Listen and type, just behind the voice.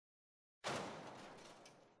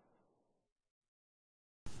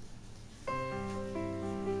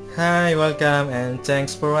Hi, welcome and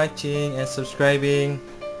thanks for watching and subscribing.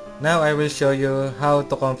 Now I will show you how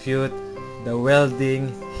to compute the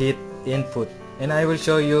welding heat input, and I will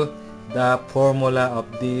show you the formula of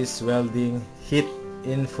this welding heat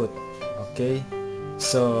input. Okay,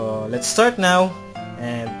 so let's start now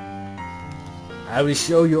and I will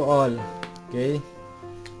show you all. Okay,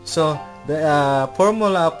 so the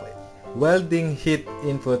formula of welding heat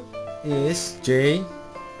input is J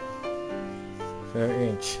per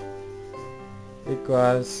inch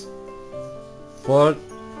equals volt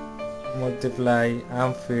multiply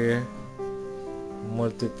ampere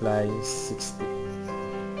multiply 60,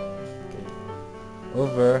 okay,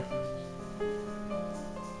 over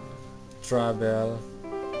travel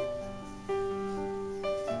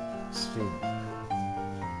speed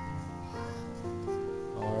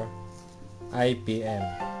or IPM.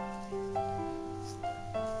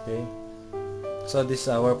 Okay, so this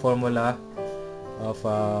is our formula of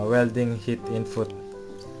welding heat input.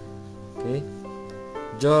 Okay,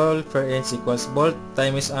 joule per inch equals volt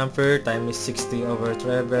times ampere times 60 over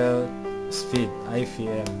travel speed,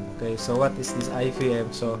 IPM. Okay, so what is this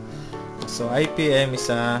IPM? So IPM is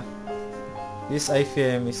this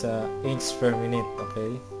IPM is inch per minute.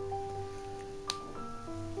 Okay,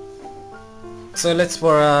 so let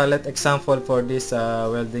example for this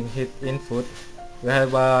welding heat input. We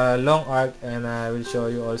have a long arc, and I will show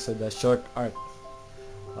you also the short arc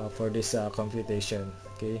for this computation.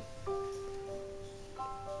 Okay,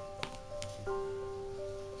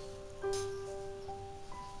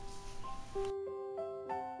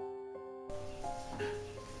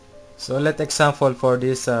 so let example for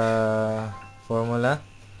this formula.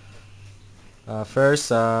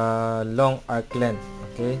 First, long arc length.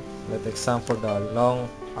 Okay, let example the long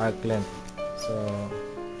arc length.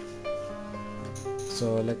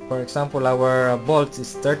 So like for example, our volts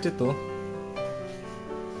is 32.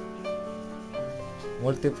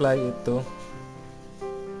 Multiply it to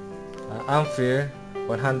ampere,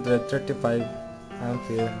 135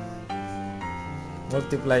 ampere,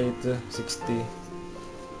 multiply it to 60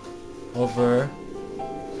 over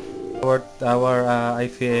our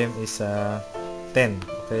IPM is 10.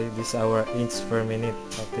 Okay, this is our inch per minute.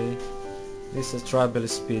 Okay, this is travel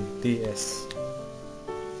speed, TS.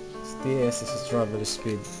 TS is travel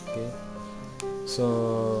speed. Okay,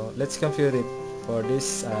 so let's compute it for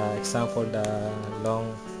this example, the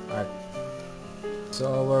long arc. So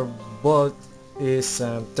our volt is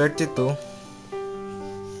 32.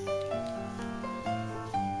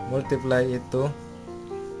 Multiply it to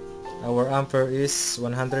our ampere is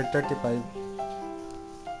 135.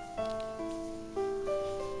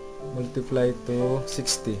 Multiply to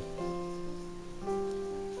 60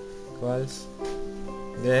 equals,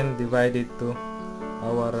 then divide it to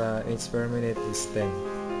our inch per minute is 10.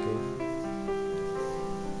 Okay,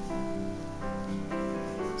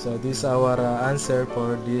 so this is our answer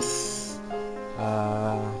for this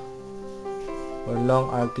for long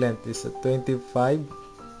arc length is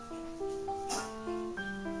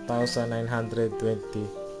 25,920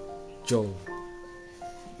 joule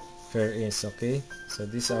per inch. Okay, so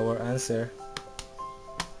this is our answer.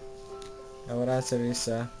 Our answer is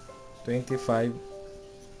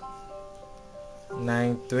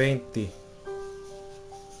 25,920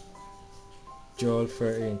 joule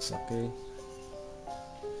per inch. Okay,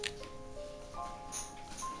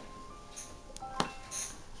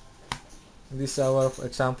 this is our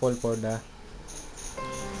example for the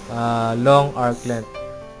long arc length.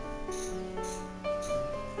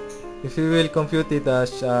 If you will compute it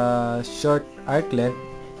as short arc length,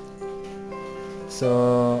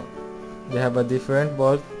 so they have a different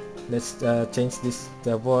volt. Let's change this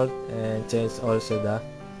the volt and change also the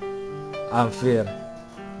ampere.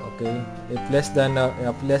 Okay, if less than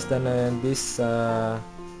this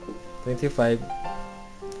 25,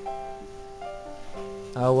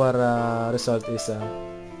 our result is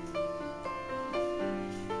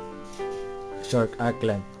short arc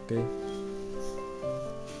length. Okay,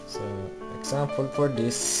 so example for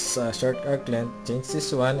this short arc length, change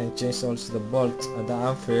this one and change also the volt and the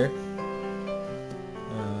ampere.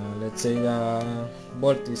 Let's say the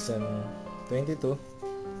volt is 22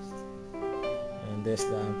 and this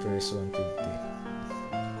the ampere is 150.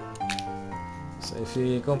 So if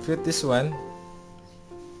we compute this one,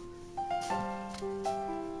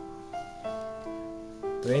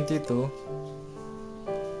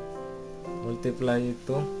 multiply it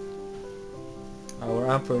to our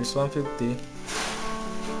ampere is 150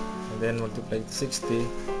 and then multiply it to 60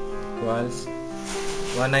 equals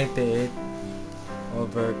 198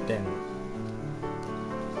 over 10.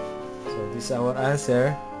 So this is our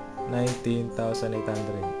answer,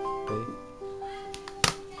 19,800. Okay,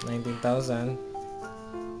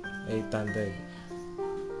 19,800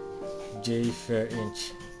 J per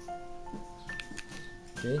inch.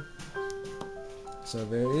 Okay, so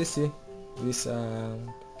very easy. This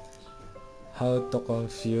how to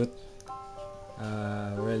compute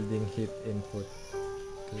welding heat input.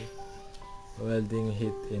 Okay, welding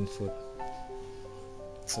heat input.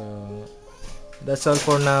 So that's all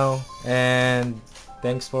for now, and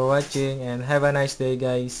thanks for watching, and have a nice day,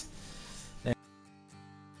 guys.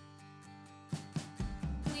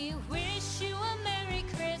 We will